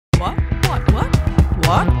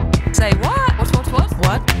What? Say what?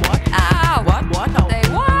 What? Ow! What? No. Say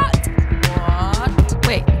what?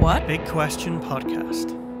 Wait, what? Big Question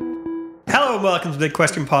Podcast. Hello and welcome to the Big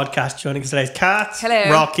Question Podcast. Joining us today is Kat, Hello.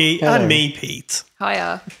 Rocky, Hello. and me, Pete.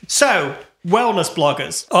 Hiya. So, wellness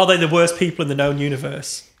bloggers, are they the worst people in the known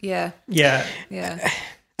universe? Yeah. Yeah.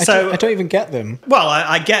 I don't even get them. Well,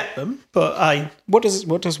 I get them, but What does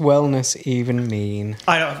wellness even mean?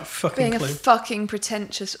 I don't have a fucking Being clue. a fucking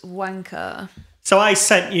pretentious wanker. So I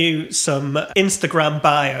sent you some Instagram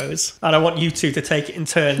bios, and I want you two to take it in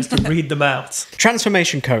turns to read them out.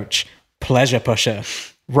 Transformation coach, pleasure pusher,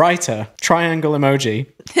 writer, triangle emoji,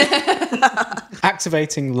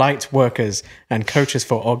 activating light workers and coaches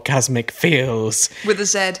for orgasmic feels. With a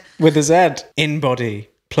Z. With a Z, in body,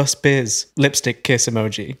 plus biz, lipstick kiss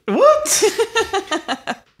emoji. What?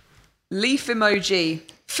 Leaf emoji.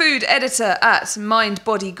 Food editor at Mind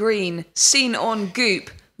Body Green. Seen on Goop,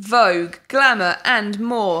 Vogue, Glamour, and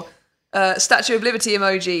more. Statue of Liberty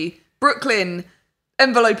emoji. Brooklyn.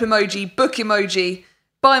 Envelope emoji. Book emoji.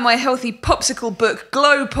 Buy my healthy popsicle book.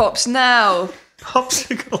 Glow Pops now.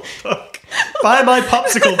 Popsicle book. Buy my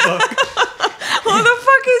popsicle book. What the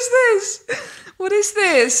fuck is this? What is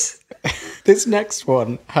this? This next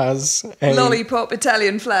one has a... Lollipop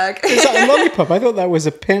Italian flag. Is that a lollipop? I thought that was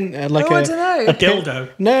a pin, I don't know. A dildo.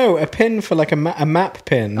 No, a pin for like a map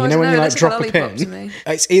pin. I You know don't when know, you like that's like a drop a lollipop to pin? me.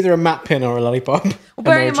 It's either a map pin or a lollipop. Well,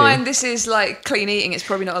 bearing in emoji. mind this is like clean eating, it's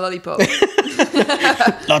probably not a lollipop.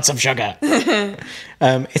 Lots of sugar.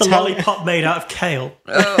 It's a lollipop made out of kale.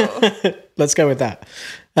 Let's go with that.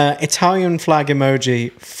 Italian flag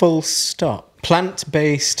emoji, full stop.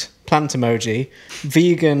 Plant-based plant emoji.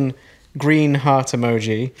 Vegan green heart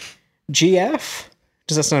emoji. GF?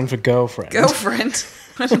 Does that stand for girlfriend? Girlfriend.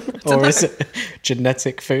 Or is it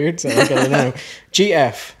genetic foods? I don't know.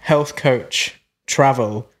 GF, health coach,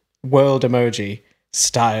 travel, world emoji,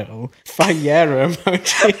 style, fallera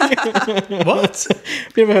emoji. What?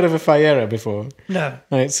 Have you ever heard of a fallera before? No.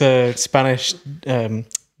 It's a Spanish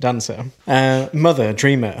dancer. Mother,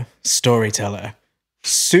 dreamer, storyteller.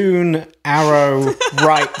 Soon arrow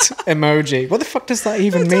right emoji. What the fuck does that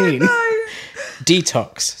even mean?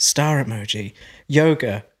 Detox, star emoji.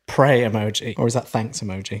 Yoga, pray emoji. Or is that thanks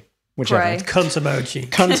emoji? Whichever. Pray. Cunt emoji.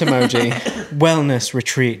 Cunt emoji. Wellness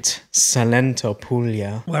retreat, Salento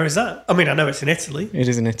Puglia. Where is that? I mean, I know it's in Italy. It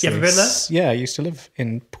is in Italy. You ever been there? Yeah, I used to live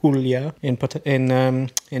in Puglia, in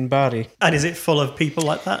Bari. And is it full of people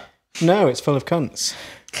like that? No, it's full of cunts.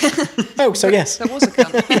 Oh, so yes. There was a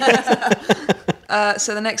cunt.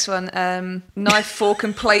 So the next one, knife, fork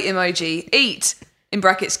and plate emoji. Eat, in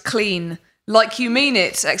brackets, clean. Like you mean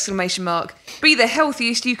it, exclamation mark. Be the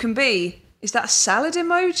healthiest you can be. Is that a salad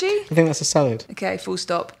emoji? I think that's a salad. Okay, full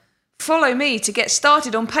stop. Follow me to get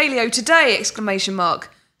started on paleo today, exclamation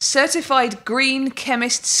mark. Certified green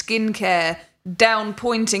chemist skincare. Down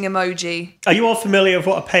pointing emoji. Are you all familiar with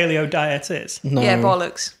what a paleo diet is? No. Yeah,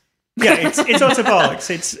 bollocks. Yeah, it's utter bollocks.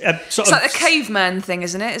 It's a sort It's of... like a caveman thing,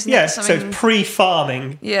 isn't it? Isn't Yeah, it so something... it's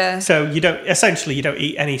pre-farming. Yeah. So you don't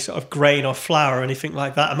eat any sort of grain or flour or anything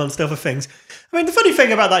like that, amongst other things. I mean, the funny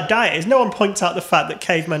thing about that diet is no one points out the fact that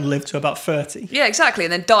cavemen lived to about 30. Yeah, exactly,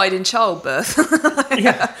 and then died in childbirth.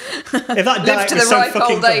 Yeah. If that Lived diet to was the so ripe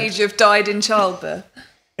fucking old good, age of died in childbirth.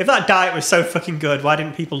 if that diet was so fucking good, why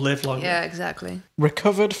didn't people live longer? Yeah, exactly.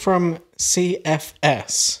 Recovered from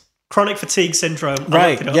CFS. Chronic fatigue syndrome. I Right,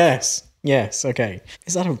 looked it up. yes, okay.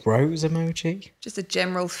 Is that a rose emoji? Just a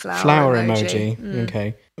general flower, Flower emoji. emoji.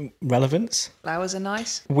 Okay. Relevance? Flowers are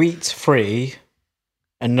nice. Wheat free,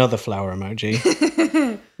 another flower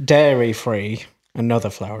emoji. Dairy free, another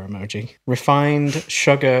flower emoji. Refined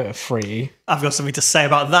sugar free. I've got something to say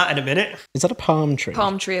about that in a minute. Is that a palm tree?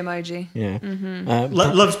 Palm tree emoji. Yeah.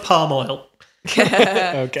 Loves palm oil.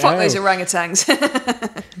 Okay. Fuck those orangutans.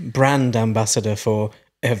 Brand ambassador for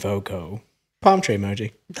Evoco. Palm tree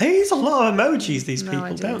emoji. They use a lot of emojis, these No, people, I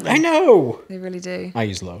don't. don't they? I know. They really do. I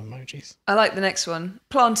use a lot of emojis. I like the next one.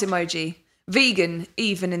 Plant emoji. Vegan,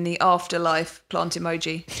 even in the afterlife. Plant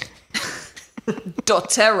emoji.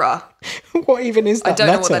 doTERRA. What even is that I don't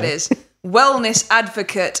know what letter? that is. Wellness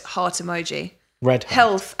advocate. Heart emoji. Red hat.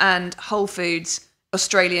 Health and Whole Foods.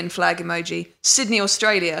 Australian flag emoji. Sydney,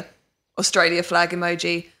 Australia. Australia flag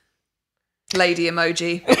emoji. Lady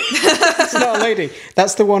emoji. It's not a lady.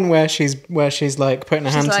 That's the one where she's like putting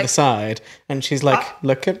her hand to like- the side and she's like,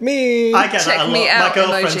 "Look at me." I get Check that a me lot. out My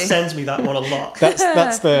girlfriend emoji. sends me that one a lot.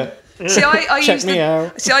 That's the. See, I Check use me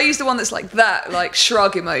out. See, I use the one that's like that, like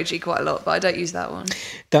shrug emoji quite a lot, but I don't use that one.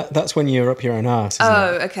 That's when you're up your own arse. Isn't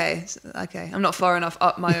Oh, okay. I'm not far enough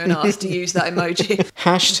up my own arse to use that emoji. it?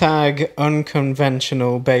 Hashtag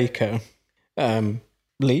unconventional baker.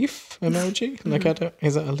 leaf emoji. Like,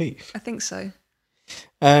 is that a leaf? I think so.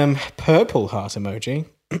 Purple heart emoji.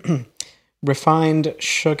 Refined,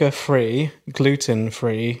 sugar-free,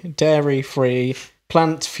 gluten-free, dairy-free,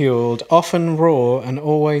 plant-fueled, often raw and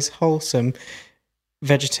always wholesome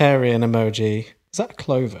vegetarian emoji. Is that a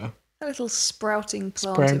clover? A little sprouting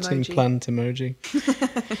plant Sprouting emoji. plant emoji.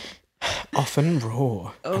 Often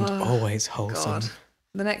raw and always wholesome. God.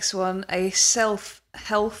 The next one, a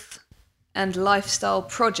self-health and lifestyle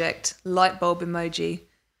project light bulb emoji.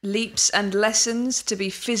 Leaps and lessons to be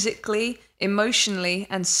physically, emotionally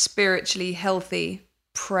and spiritually healthy.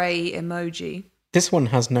 Pray emoji. This one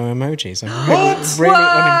has no emojis. I'm really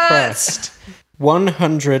unimpressed.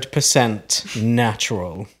 100%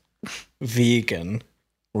 natural, vegan,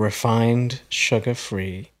 refined,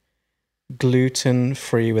 sugar-free,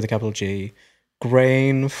 gluten-free with a capital G,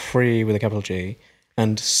 grain-free with a capital G,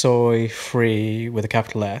 and soy-free with a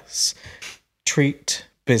capital S. Treat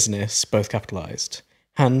business, both capitalised.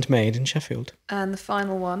 Handmade in Sheffield. And the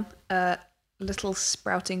final one, little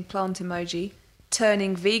sprouting plant emoji.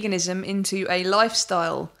 Turning veganism into a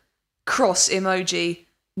lifestyle. Cross emoji.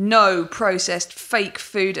 No processed fake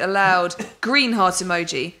food allowed. Green heart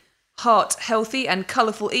emoji. Heart healthy and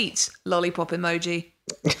colourful eats. Lollipop emoji.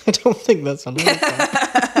 I don't think that's a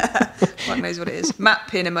lollipop. Fuck knows what it is. Map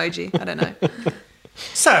pin emoji. I don't know.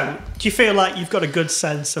 So, do you feel like you've got a good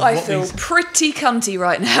sense of I what feel these... pretty cunty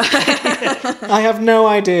right now. I have no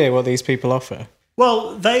idea what these people offer.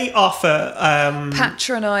 Well, they offer...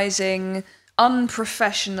 Patronising,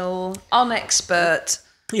 unprofessional, unexpert.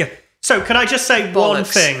 Yeah. So can I just say one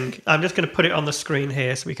Bollocks. thing? I'm just going to put it on the screen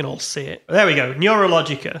here so we can all see it. There we go.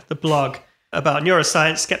 Neurologica, the blog about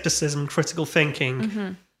neuroscience, skepticism, critical thinking.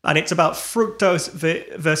 Mm-hmm. And it's about fructose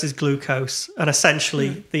versus glucose, and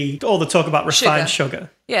essentially all the talk about refined sugar.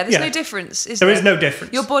 Yeah, there's no difference, is There there? is no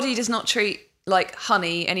difference. Your body does not treat, like,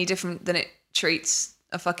 honey any different than it treats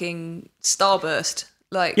a fucking starburst.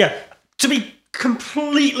 Like, Yeah. To be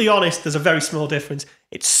completely honest, there's a very small difference.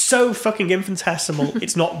 It's so fucking infinitesimal,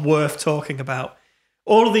 it's not worth talking about.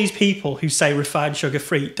 All of these people who say refined sugar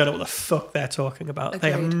free don't know what the fuck they're talking about. They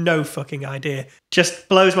have Agreed. no fucking idea. Just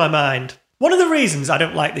blows my mind. One of the reasons I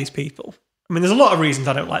don't like these people, I mean, there's a lot of reasons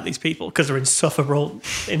I don't like these people because they're insufferable,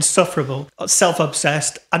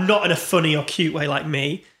 self-obsessed, and not in a funny or cute way like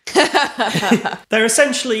me. They're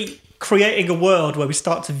essentially creating a world where we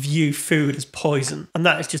start to view food as poison, and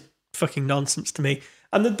that is just fucking nonsense to me.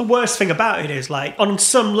 And the worst thing about it is, like, on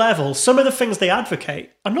some level, some of the things they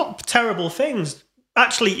advocate are not terrible things.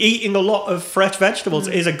 Actually, eating a lot of fresh vegetables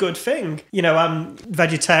is a good thing. You know, I'm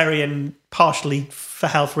vegetarian partially for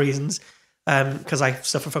health reasons because I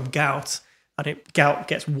suffer from gout. And gout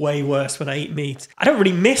gets way worse when I eat meat. I don't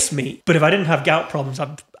really miss meat, but if I didn't have gout problems,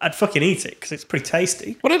 I'd fucking eat it because it's pretty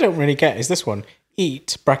tasty. What I don't really get is this one.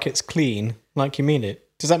 Eat, brackets clean, like you mean it.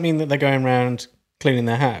 Does that mean that they're going around cleaning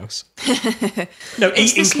their house? No, it's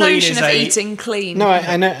eating this clean notion is of a... eating clean. No,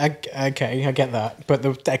 I know. Okay, I get that. But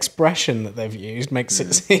the expression that they've used makes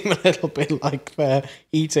it seem a little bit like they're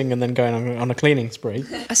eating and then going on a cleaning spree.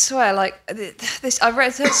 I swear, like, this.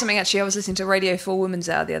 Heard something, actually. I was listening to Radio 4 Women's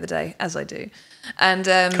Hour the other day, as I do. And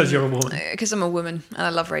Because you're a woman. Because I'm a woman and I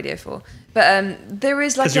love Radio 4. But there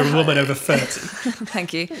is like Because you're a woman over 30.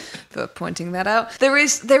 Thank you for pointing that out. There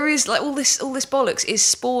is like all this bollocks is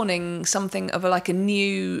spawning something of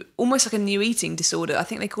almost like a new eating disorder. I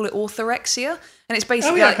think they call it orthorexia, and it's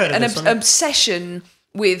basically I've heard of an this one. obsession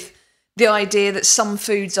with the idea that some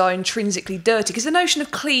foods are intrinsically dirty. Because the notion of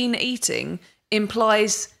clean eating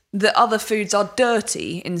implies that other foods are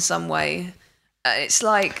dirty in some way. It's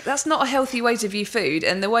like, that's not a healthy way to view food,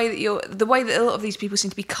 and the way that a lot of these people seem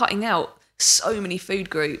to be cutting out so many food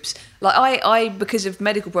groups. Like I because of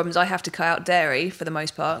medical problems, I have to cut out dairy for the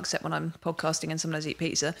most part, except when I'm podcasting and sometimes eat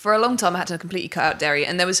pizza. For a long time, I had to completely cut out dairy,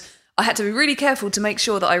 and I had to be really careful to make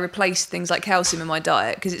sure that I replaced things like calcium in my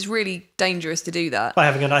diet, because it's really dangerous to do that. By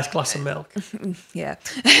having a nice glass of milk. Yeah.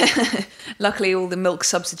 Luckily, all the milk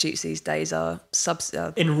substitutes these days are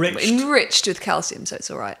enriched with calcium, so it's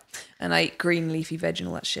all right. And I eat green leafy veg and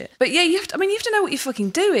all that shit. But yeah, you have to know what you're fucking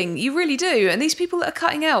doing. You really do. And these people that are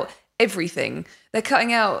cutting out everything, they're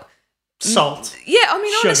cutting out Salt. Yeah, I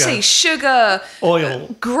mean, honestly, sugar,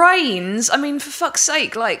 oil, grains. I mean, for fuck's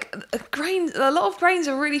sake, like a lot of grains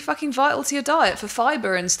are really fucking vital to your diet for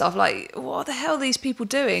fibre and stuff. Like, what the hell are these people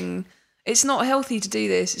doing? It's not healthy to do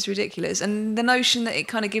this. It's ridiculous. And the notion that it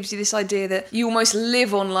kind of gives you this idea that you almost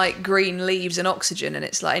live on like green leaves and oxygen, and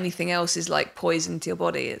it's like anything else is like poison to your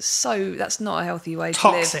body. That's not a healthy way to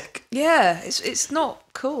live. Toxic. Yeah, it's not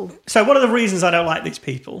cool. So one of the reasons I don't like these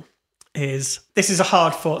people is this is a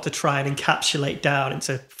hard thought to try and encapsulate down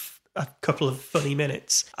into a couple of funny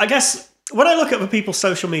minutes. I guess when I look at other people's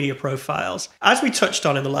social media profiles, as we touched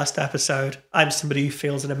on in the last episode, I'm somebody who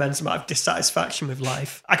feels an immense amount of dissatisfaction with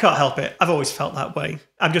life. I can't help it. I've always felt that way.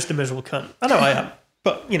 I'm just a miserable cunt. I know I am.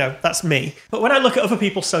 But, that's me. But when I look at other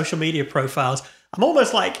people's social media profiles, I'm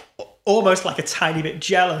almost like a tiny bit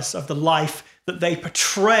jealous of the life that they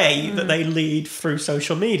portray, that they lead through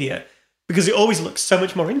social media. Because it always looks so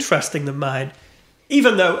much more interesting than mine.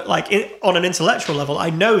 Even though, on an intellectual level, I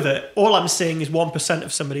know that all I'm seeing is 1%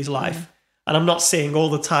 of somebody's life. And I'm not seeing all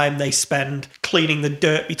the time they spend cleaning the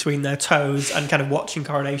dirt between their toes and kind of watching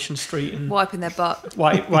Coronation Street and wiping their butt,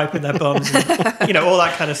 wiping their bums, and, all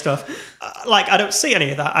that kind of stuff. I don't see any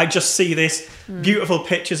of that. I just see this beautiful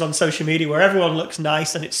pictures on social media where everyone looks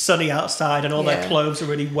nice and it's sunny outside and all their clothes are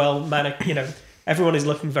really well manicured. Everyone is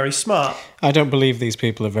looking very smart. I don't believe these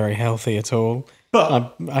people are very healthy at all.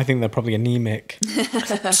 But I think they're probably anemic.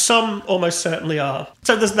 Some almost certainly are.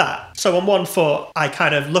 So there's that. So on one foot, I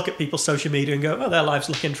kind of look at people's social media and go, oh, their lives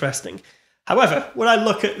look interesting. However, when I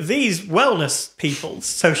look at these wellness people's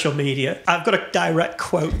social media, I've got a direct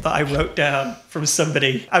quote that I wrote down from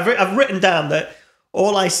somebody. I've written down that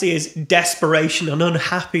all I see is desperation and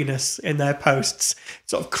unhappiness in their posts,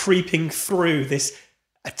 sort of creeping through this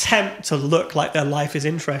attempt to look like their life is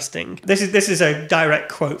interesting. This is a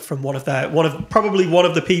direct quote from one of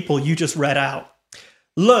the people you just read out.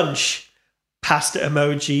 Lunch, pasta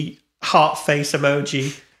emoji, heart face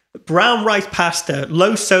emoji, brown rice pasta,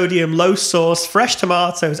 low sodium, low sauce, fresh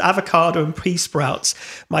tomatoes, avocado and pea sprouts.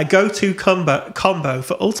 My go-to combo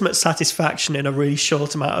for ultimate satisfaction in a really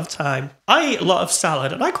short amount of time. I eat a lot of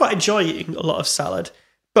salad and I quite enjoy eating a lot of salad,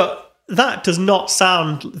 but that does not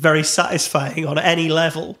sound very satisfying on any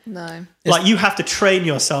level. No. You have to train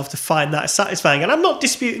yourself to find that satisfying. And I'm not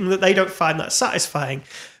disputing that they don't find that satisfying,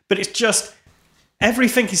 but it's just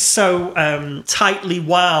everything is so tightly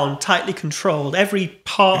wound, tightly controlled. Every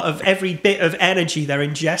bit of energy they're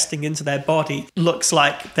ingesting into their body looks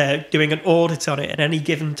like they're doing an audit on it at any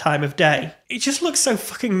given time of day. It just looks so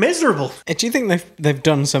fucking miserable. Do you think they've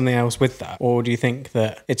done something else with that? Or do you think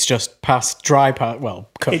that it's just cooked pasta?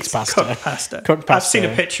 Cooked pasta. I've seen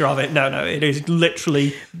a picture of it. No, it is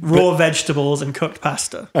literally raw vegetables and cooked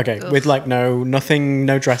pasta. Okay, with nothing,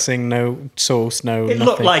 no dressing, no sauce, nothing. It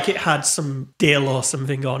looked like it had some dill or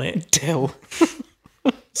something on it. Dill.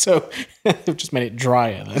 So they've just made it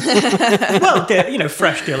drier then. Well,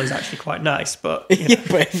 fresh dill is actually quite nice, but yeah,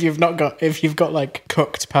 but if you've got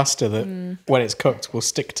cooked pasta that when it's cooked will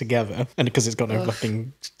stick together, and because it's got no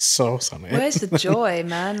fucking sauce on it. Where's the joy,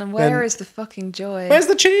 man? And where is the fucking joy? Where's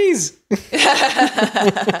the cheese?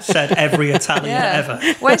 Said every Italian ever.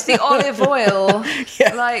 Where's the olive oil?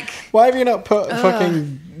 Yeah. Why have you not put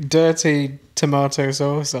fucking dirty tomato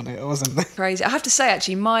sauce on it or something? Crazy. I have to say,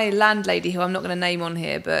 actually, my landlady, who I'm not going to name on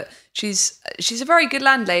here, but she's a very good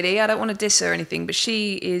landlady. I don't want to diss her or anything, but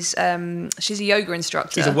she is she's a yoga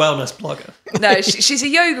instructor. She's a wellness blogger. No, she's a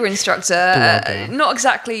yoga instructor. Not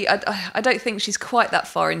exactly. I don't think she's quite that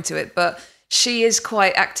far into it, but she is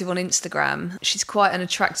quite active on Instagram. She's quite an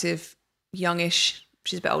attractive, youngish.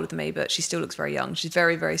 She's a bit older than me, but she still looks very young. She's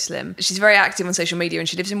very, very slim. She's very active on social media, and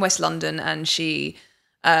she lives in West London, and she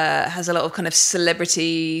has a lot of kind of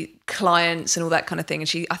celebrity clients and all that kind of thing.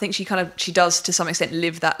 And I think she does to some extent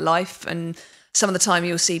live that life. And some of the time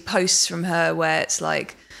you'll see posts from her where it's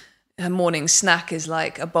like her morning snack is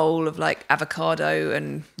like a bowl of like avocado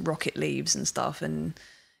and rocket leaves and stuff. And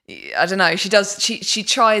I don't know, she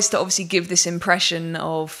tries to obviously give this impression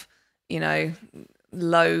of,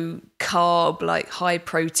 low carb, like high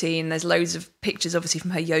protein. There's loads of pictures obviously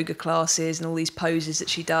from her yoga classes and all these poses that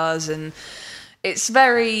she does. And it's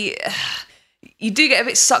very, you do get a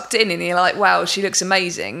bit sucked in and you're like, wow, she looks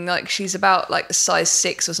amazing. Like she's about like a size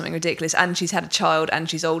 6 or something ridiculous, and she's had a child and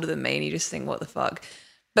she's older than me, and you just think, what the fuck?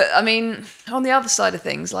 But I mean, on the other side of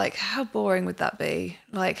things, like how boring would that be?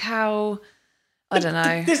 Like how, I don't know.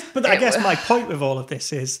 I guess my point with all of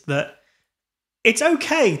this is that it's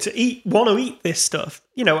okay to want to eat this stuff.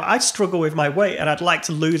 I struggle with my weight and I'd like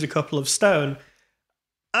to lose a couple of stone,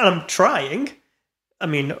 and I'm trying. I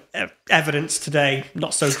mean, evidence today,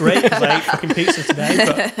 not so great because I ate fucking pizza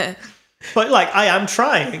today, but I am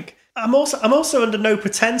trying. I'm also under no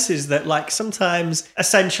pretenses that sometimes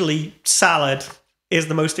essentially salad is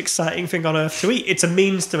the most exciting thing on earth to eat. It's a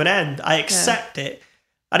means to an end. I accept it.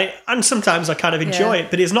 And sometimes I kind of enjoy it,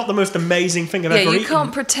 but it's not the most amazing thing I've ever eaten. You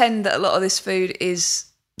can't pretend that a lot of this food is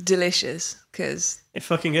delicious, because it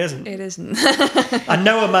fucking isn't. It isn't. And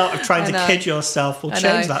no amount of trying to kid yourself will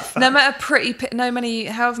change that fact. No matter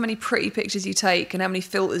however many pretty pictures you take and how many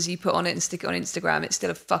filters you put on it and stick it on Instagram, it's still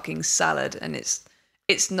a fucking salad, and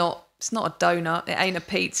it's not It's not a donut. It ain't a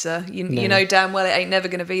pizza. You know damn well it ain't never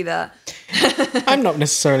going to be that. I'm not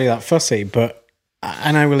necessarily that fussy,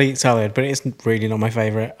 and I will eat salad, but it's really not my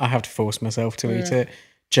favourite. I have to force myself to eat it.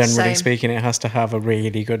 Generally speaking, it has to have a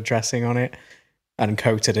really good dressing on it and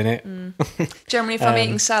coated in it. Generally, if I'm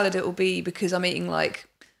eating salad, it will be because I'm eating like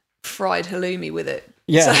fried halloumi with it.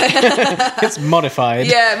 Yeah, so. It's modified.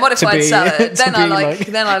 Yeah, modified salad. Then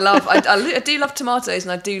I do love tomatoes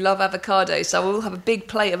and I do love avocado. So I will have a big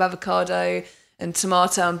plate of avocado and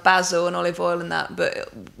tomato and basil and olive oil and that,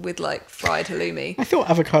 but with like fried halloumi. I thought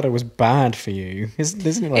avocado was bad for you. Isn't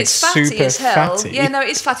it like it's fatty super as hell. fatty? Yeah, no,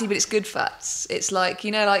 it's fatty, but it's good fats. It's like,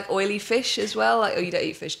 like oily fish as well. Like, you don't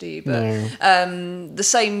eat fish, do you? But no. The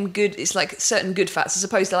same good. It's like certain good fats as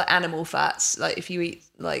opposed to like animal fats. Like if you eat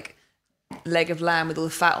like leg of lamb with all the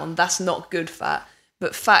fat on, that's not good fat.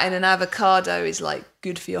 But fat in an avocado is like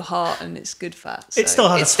good for your heart and it's good fat. So it still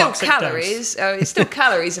has it's a still toxic calories. It's still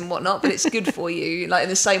calories and whatnot, but it's good for you. Like in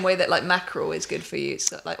the same way that like mackerel is good for you.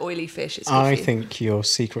 It's like oily fish. It's good for you. I think you're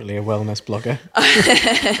secretly a wellness blogger.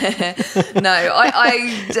 No,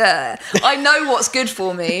 I know what's good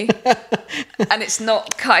for me, and it's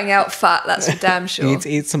not cutting out fat. That's for damn sure. You need to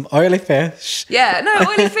eat some oily fish. Yeah, no,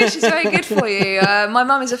 oily fish is very good for you. My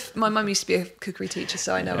mum used to be a cookery teacher,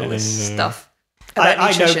 so I know all this stuff.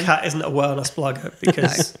 I know Kat isn't a wellness blogger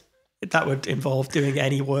because that would involve doing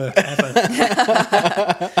any work ever.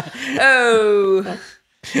 Oh,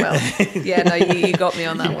 well, yeah, no, you got me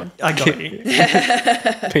on that one. I got you.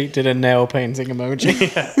 Pete did a nail painting emoji.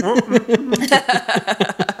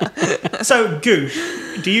 So, goop.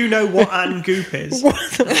 Do you know what an goop is? What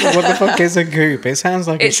the fuck is a goop? It sounds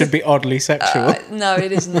like it should be oddly sexual. No,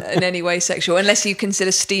 it isn't in any way sexual, unless you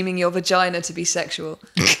consider steaming your vagina to be sexual.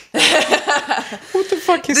 What the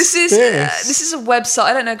fuck is this? This is a website.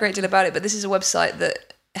 I don't know a great deal about it, but this is a website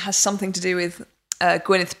that has something to do with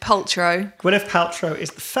Gwyneth Paltrow. Gwyneth Paltrow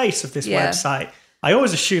is the face of this website. I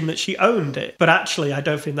always assumed that she owned it, but actually I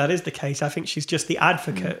don't think that is the case. I think she's just the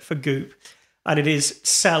advocate for goop. And it is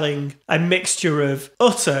selling a mixture of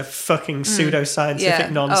utter fucking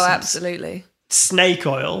pseudoscientific nonsense. Oh, absolutely. Snake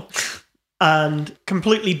oil and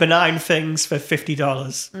completely benign things for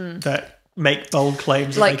 $50 that make bold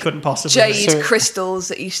claims that they couldn't possibly make. Jade crystals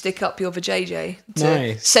that you stick up your vajayjay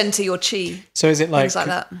to center your chi. So is it like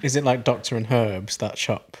that. Is it like Doctor and Herbs, that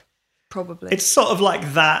shop? Probably. It's sort of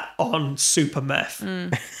like that on super meth.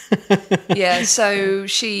 Yeah, so a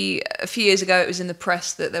few years ago, it was in the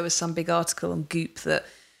press that there was some big article on Goop that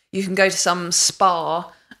you can go to some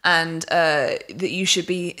spa and that you should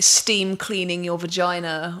be steam cleaning your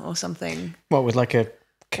vagina or something. What, with like a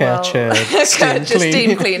Kärcher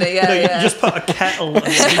steam cleaner, You just put a kettle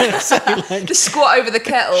and just squat over the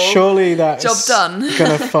kettle. Surely that's job done.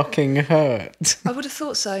 Gonna fucking hurt. I would have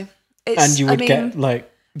thought so. And you would get like...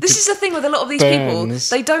 This is the thing with a lot of these people.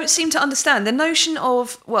 They don't seem to understand the notion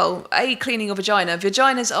of, cleaning your vagina.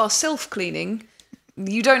 Vaginas are self-cleaning.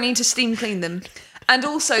 You don't need to steam clean them. And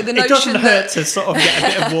also the notion that... It doesn't hurt to sort of get a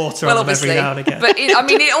bit of water on them every now and again. But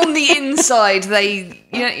on the inside, you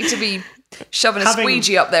don't need to be shoving a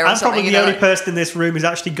squeegee up there or something. I'm probably the only person in this room who's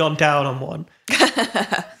actually gone down on one.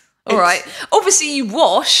 All right. Obviously you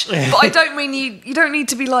wash, but I don't mean you don't need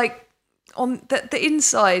to be like on the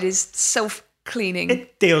inside is self-cleaning.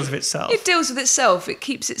 It deals with itself. It deals with itself. It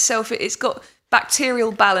keeps itself. It's got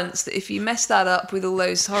bacterial balance that if you mess that up with all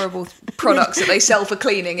those horrible products that they sell for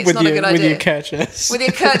cleaning, it's not a good idea. With your Kärcher. With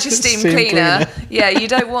your Kärcher steam cleaner. Yeah, you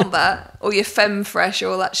don't want that. Or your Femme Fresh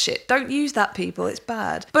or all that shit. Don't use that, people. It's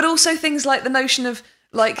bad. But also things like the notion of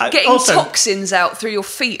getting toxins out through your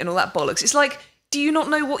feet and all that bollocks. It's like, do you not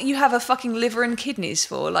know what you have a fucking liver and kidneys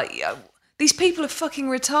for? These people are fucking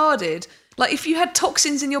retarded. Like, if you had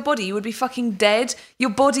toxins in your body, you would be fucking dead. Your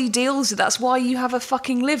body deals with that's why you have a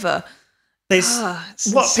fucking liver.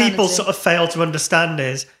 What people sort of fail to understand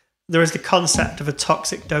is there is the concept of a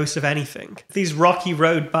toxic dose of anything. These rocky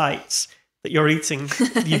road bites that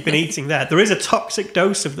you've been eating there is a toxic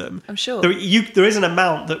dose of them. I'm sure. There is an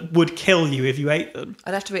amount that would kill you if you ate them.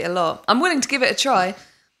 I'd have to eat a lot. I'm willing to give it a try.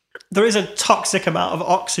 There is a toxic amount of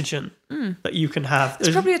oxygen that you can have.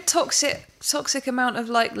 There's probably a toxic amount of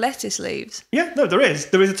lettuce leaves. Yeah, no, there is.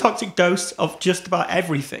 There is a toxic dose of just about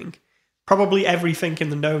everything. Probably everything in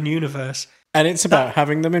the known universe. And it's about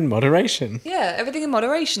having them in moderation. Yeah, everything in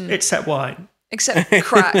moderation. Except wine. Except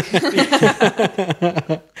crack.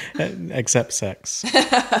 Except sex.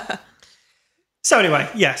 So anyway,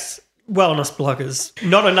 yes, wellness bloggers.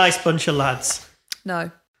 Not a nice bunch of lads.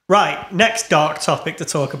 No. Right, next dark topic to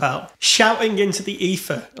talk about. Shouting into the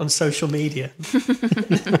ether on social media.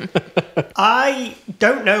 I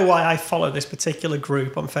don't know why I follow this particular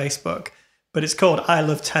group on Facebook, but it's called I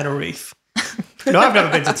Love Tenerife. No, I've never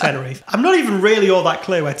been to Tenerife. I'm not even really all that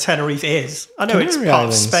clear where Tenerife is. I know it's part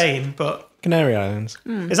of Spain, but... Canary Islands.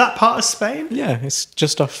 Is that part of Spain? Yeah, it's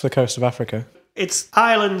just off the coast of Africa. It's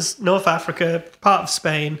islands, North Africa, part of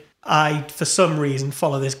Spain. I, for some reason,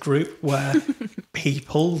 follow this group where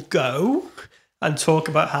people go and talk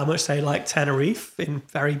about how much they like Tenerife in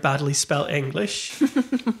very badly spelt English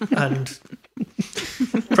and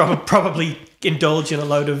probably indulge in a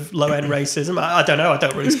load of low-end racism. I don't know. I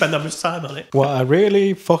don't really spend that much time on it. What I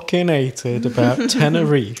really fucking hated about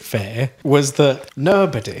Tenerife was that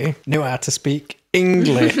nobody knew how to speak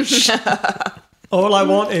English. All I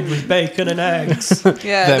wanted was bacon and eggs.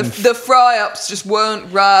 Yeah, the fry-ups just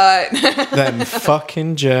weren't right. Them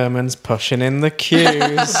fucking Germans pushing in the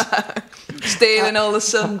queues. Stealing all the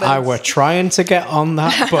sunbeds. I were trying to get on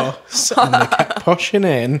that bus and they kept pushing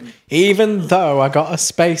in, even though I got a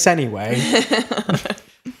space anyway.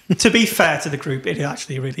 To be fair to the group, it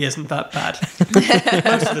actually really isn't that bad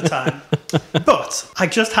most of the time. But I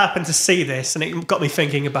just happened to see this and it got me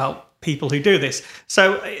thinking about people who do this.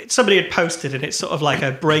 So somebody had posted, and it's sort of like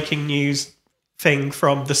a breaking news thing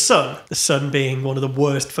from The Sun. The Sun being one of the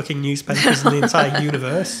worst fucking newspapers in the entire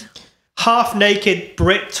universe. Half-naked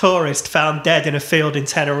Brit tourist found dead in a field in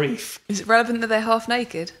Tenerife. Is it relevant that they're half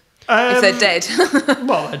naked? If they're dead.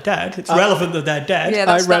 Well, they're dead. It's relevant that they're dead. Yeah,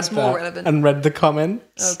 that's more relevant. And read the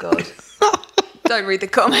comments. Oh, God. Don't read the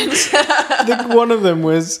comments. One of them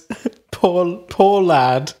was, poor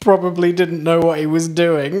lad, probably didn't know what he was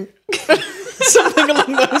doing. Something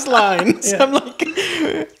along those lines. Yeah. I'm like,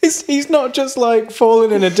 he's not just like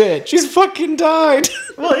fallen in a ditch. He's fucking died.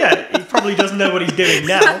 Well, yeah, he probably doesn't know what he's doing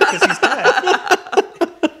now because he's dead.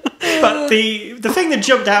 But the thing that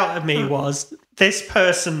jumped out at me was this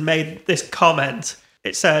person made this comment.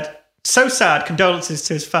 It said, "So sad, condolences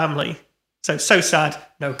to his family." So sad,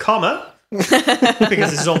 no comma.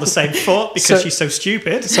 Because it's all the same thought, because she's so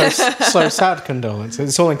stupid. So sad condolences.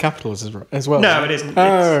 It's all in capitals as well. No, it isn't.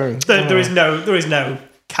 There is no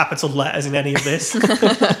capital letters in any of this.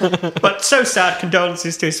 But so sad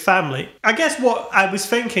condolences to his family. I guess what I was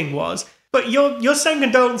thinking was, but you're saying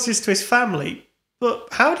condolences to his family, but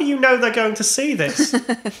how do you know they're going to see this?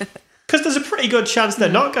 Because there's a pretty good chance they're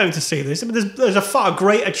not going to see this. I mean, there's a far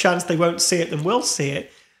greater chance they won't see it than will see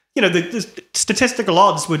it. You know, the statistical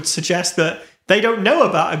odds would suggest that they don't know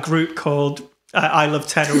about a group called I Love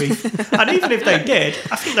Tenerife. And even if they did,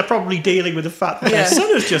 I think they're probably dealing with the fact that their son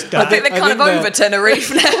has just died. I think they're kind of over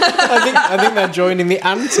Tenerife now. I think they're joining the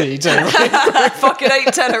anti-Tenerife. Fucking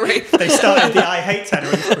hate Tenerife. They started the I Hate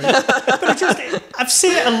Tenerife group. But I've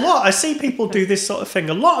seen it a lot. I see people do this sort of thing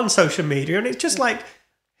a lot on social media, and it's just like,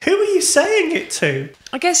 who are you saying it to?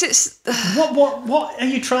 I guess it's... What are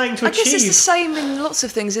you trying to achieve? I guess it's the same in lots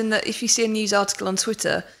of things, in that if you see a news article on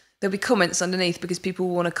Twitter, there'll be comments underneath because people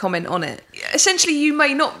want to comment on it. Essentially, you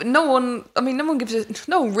may not... No one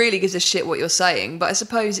really gives a shit what you're saying, but I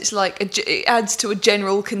suppose it's like it adds to a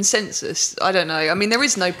general consensus. I don't know. I mean, there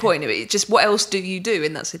is no point of it. It's just, what else do you do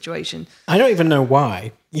in that situation? I don't even know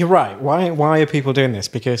why. You're right. Why are people doing this?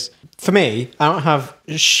 Because for me, I don't have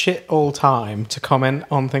shit all time to comment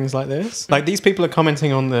on things like this. Like, these people are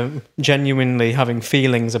commenting on them genuinely having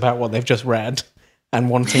feelings about what they've just read and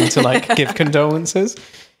wanting to like give condolences.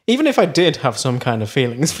 Even if I did have some kind of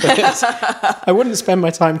feelings for this, I wouldn't spend my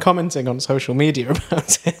time commenting on social media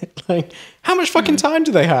about it. Like, how much fucking time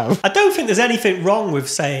do they have? I don't think there's anything wrong with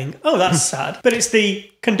saying, oh, that's sad. But it's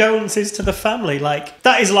the condolences to the family. Like,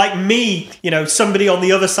 that is like me, somebody on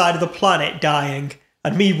the other side of the planet dying,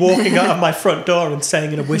 and me walking out of my front door and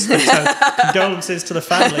saying in a whispered tone, condolences to the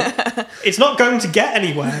family. It's not going to get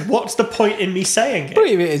anywhere. What's the point in me saying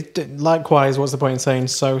it? Likewise, what's the point in saying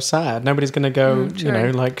so sad? Nobody's going to go,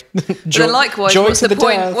 likewise, joy what's to the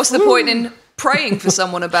point? death. What's the point in praying for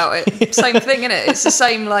someone about it? Same thing, innit? It's the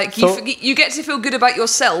same, like, you get to feel good about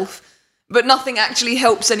yourself, but nothing actually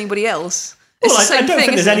helps anybody else. Well, I don't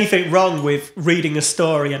think there's anything wrong with reading a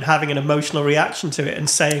story and having an emotional reaction to it and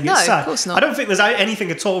saying it's sad. No, of course not. I don't think there's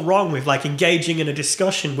anything at all wrong with like engaging in a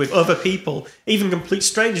discussion with other people, even complete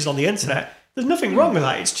strangers on the internet. There's nothing wrong with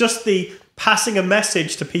that. It's just the passing a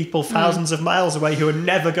message to people thousands of miles away who are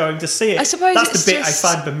never going to see it. I suppose that's the bit I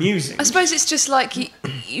find bemusing. I suppose it's just like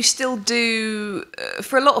you still do,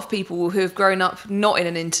 for a lot of people who have grown up not in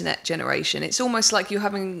an internet generation, it's almost like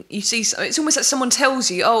it's almost like someone tells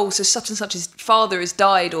you, oh, so such and such's father has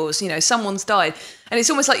died, or someone's died. And it's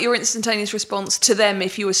almost like your instantaneous response to them,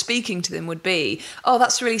 if you were speaking to them, would be, oh,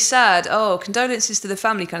 that's really sad. Oh, condolences to the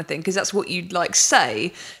family, kind of thing, because that's what you'd like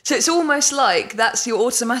say. So it's almost like that's your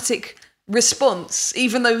automatic response,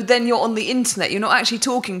 even though then you're on the internet, you're not actually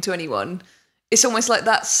talking to anyone. It's almost like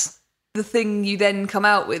that's the thing you then come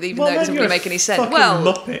out with, even Well, though it then doesn't you're really a make any sense. fucking Well,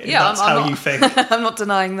 muppet, yeah, that's how you think. I'm not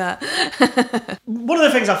denying that. One of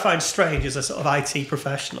the things I find strange as a sort of IT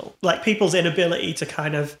professional, like people's inability to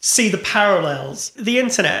kind of see the parallels. The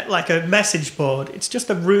internet, like a message board, it's just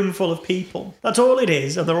a room full of people. That's all it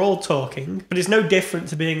is, and they're all talking, but it's no different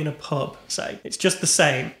to being in a pub, say. It's just the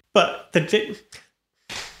same. But I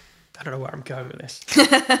don't know where I'm going with this.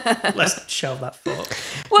 Let's shelve that thought.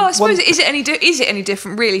 Well, I suppose is it any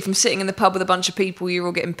different really from sitting in the pub with a bunch of people, you're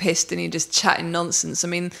all getting pissed and you're just chatting nonsense? I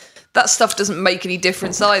mean, that stuff doesn't make any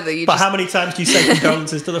difference either. But how many times do you say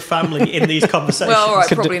condolences to the family in these conversations? Well, all right,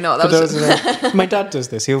 probably not. That was my dad does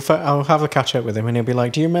this. I'll have a catch up with him, and he'll be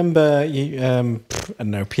like, "Do you remember I don't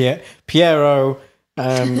know, Piero,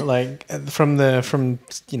 like from the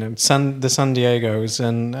San Diegos?"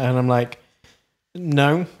 And I'm like,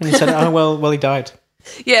 "No," and he said, "Oh well, he died."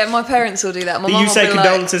 Yeah, my parents will do that. My But mum you will say be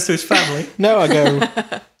condolences to his family. No, I go.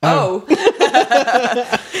 Oh.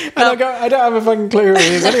 And I go, I don't have a fucking clue who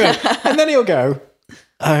he is anyway. And then he'll go,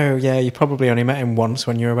 "Oh yeah, you probably only met him once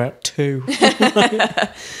when you were about 2.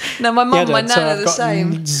 No, my mum, Yeah, my Dad, nan so are I've the got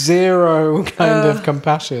same. Zero kind of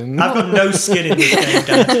compassion. I've got no skin in this game,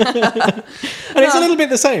 Dad. And it's a little bit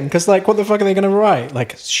the same, because like, what the fuck are they going to write?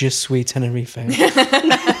 Like, Je suis Tenerife.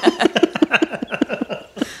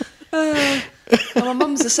 Well, my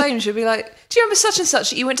mum's the same. She'll be like, "Do you remember such and such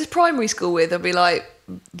that you went to primary school with?" I'll be like,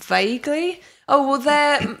 "Vaguely." "Oh, well,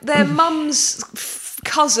 their mum's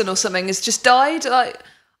cousin or something has just died." Like,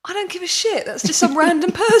 I don't give a shit. That's just some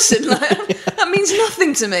random person. Like, that means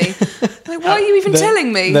nothing to me. Like, why are you even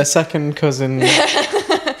telling me? Their second cousin.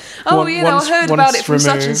 Oh, I heard about it from removed.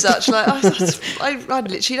 such and such. Like, I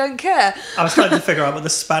literally don't care. I was trying to figure out what the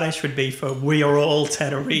Spanish would be for "we are all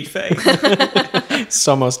Tenerife."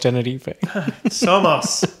 Somos Tenerife.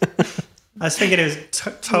 Somos. I was thinking it was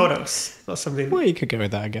todos or something. Well, you could go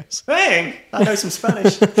with that, I guess. Hey, I know some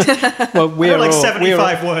Spanish. Well, we I are know like all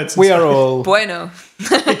 75 words. We are all. Bueno.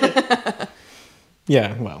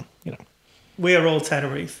 Yeah, well, We are all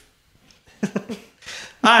Tenerife.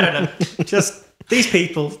 I don't know. Just these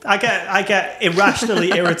people. I get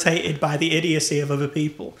irrationally irritated by the idiocy of other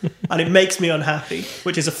people, and it makes me unhappy,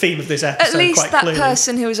 which is a theme of this episode. At least quite that clearly.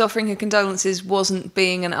 person who was offering her condolences wasn't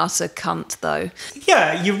being an utter cunt, though.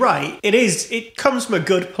 Yeah, you're right. It is. It comes from a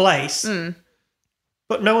good place,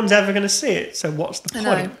 but no one's ever going to see it. So what's the point?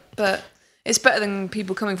 I know, but it's better than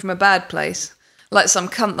people coming from a bad place. Like some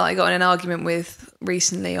cunt that I got in an argument with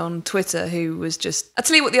recently on Twitter who was just... I'll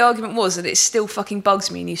tell you what the argument was, and it still fucking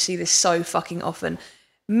bugs me, and you see this so fucking often.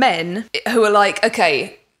 Men who are like,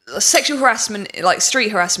 okay, sexual harassment, like street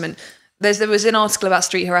harassment. There was an article about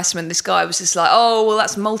street harassment. This guy was just like, "Oh, well,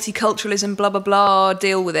 that's multiculturalism, blah, blah, blah,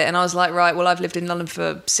 deal with it." And I was like, right, well, I've lived in London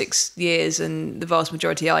for 6 years, and the vast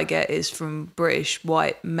majority I get is from British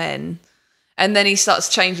white men. And then he starts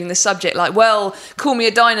changing the subject, like, "Well, call me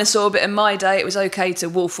a dinosaur, but in my day it was okay to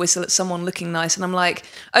wolf whistle at someone looking nice." And I'm like,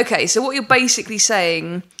 okay, so what you're basically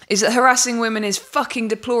saying is that harassing women is fucking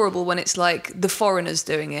deplorable when it's like the foreigners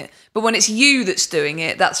doing it. But when it's you that's doing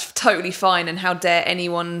it, that's totally fine. And how dare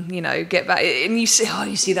anyone, get back? And you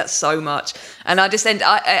see that so much. And I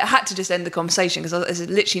had to just end the conversation because there's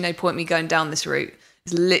literally no point me going down this route.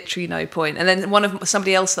 There's literally no point. And then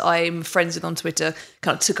somebody else that I'm friends with on Twitter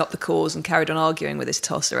kind of took up the cause and carried on arguing with this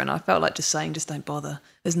tosser. And I felt like just saying, just don't bother.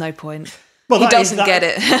 There's no point. Well, he doesn't get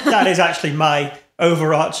it. That is actually my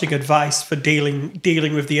overarching advice for dealing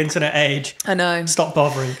with the internet age. I know. Stop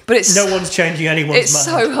bothering. But no one's changing anyone's mind. It's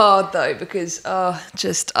so hard though because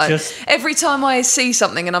every time I see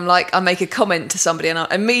something and I'm like, I make a comment to somebody and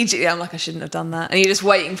I'm like, I shouldn't have done that. And you're just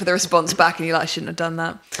waiting for the response back and you're like, I shouldn't have done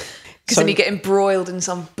that. Because then you get embroiled in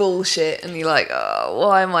some bullshit and you're like, oh,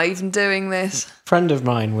 why am I even doing this? A friend of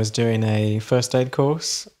mine was doing a first aid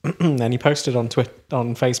course and he posted on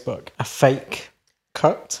Facebook a fake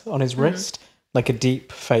cut on his wrist, like a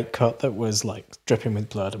deep fake cut that was like dripping with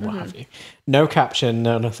blood and what have you. No caption,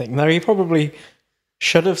 no nothing. Now, he probably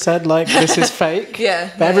should have said like, "This is fake." Yeah.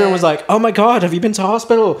 But everyone was like, "Oh my God, have you been to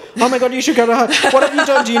hospital? Oh my God, you should go to what have you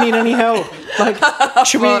done? Do you need any help? Like,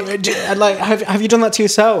 should we, have you done that to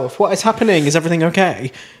yourself? What is happening? Is everything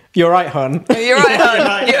okay? You're right, hun." You're right,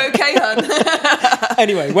 hun. You're okay, hun.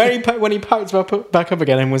 Anyway, when he piped back up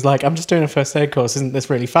again and was like, "I'm just doing a first aid course. Isn't this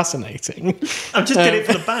really fascinating?" I'm just doing it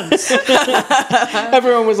for the bands.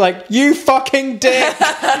 Everyone was like, "You fucking dick.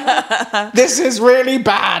 This is really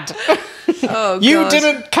bad. Oh, You God.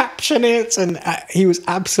 didn't caption it." And he was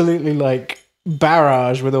absolutely like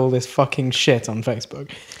barrage with all this fucking shit on Facebook.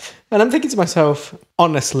 And I'm thinking to myself,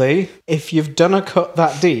 honestly, if you've done a cut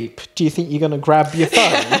that deep, do you think you're going to grab your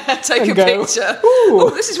phone? Take and a go, picture. "Ooh." Oh,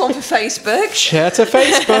 this is one for Facebook. Share to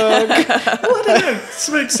Facebook. Well, I don't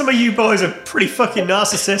know. Some of you boys are pretty fucking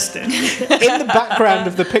narcissistic. In the background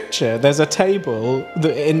of the picture, there's a table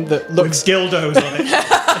that With looks dildos on it.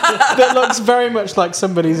 that looks very much like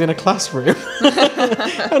somebody's in a classroom,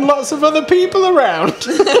 and lots of other people around.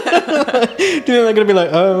 Do you think they're going to be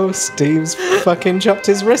like, "Oh, Steve's fucking chopped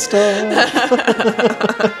his wrist off"?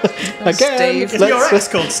 Again, Steve. Is your ex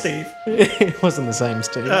called Steve? It wasn't the same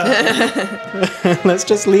Steve. Let's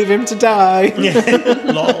just leave him to die.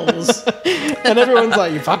 Lols. And everyone's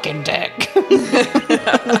like, "You fucking dick."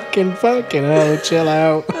 fucking hell, chill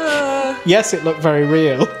out. Yes, it looked very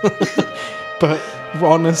real. But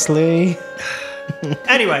honestly...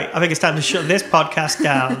 Anyway, I think it's time to shut this podcast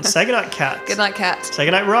down. Say goodnight, Kat. Good night, Cat. Say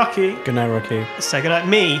goodnight, Rocky. Good night, Rocky. Say goodnight,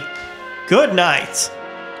 me. Good night.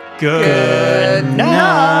 Good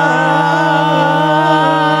night.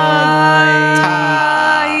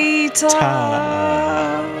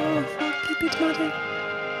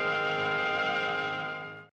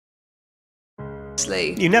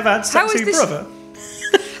 You never had sex with your brother?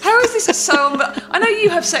 How is this so... I know you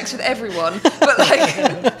have sex with everyone, but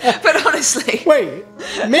but honestly... Wait,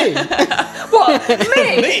 me? What?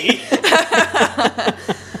 Me? Me?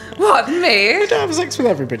 What, me? I don't have sex with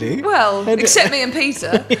everybody. Well, except me and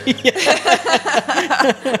Peter.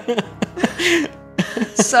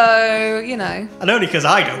 So, you know. And only because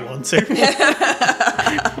I don't want to.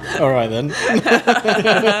 All right, then.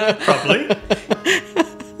 Probably.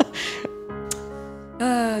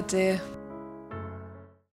 Oh, dear.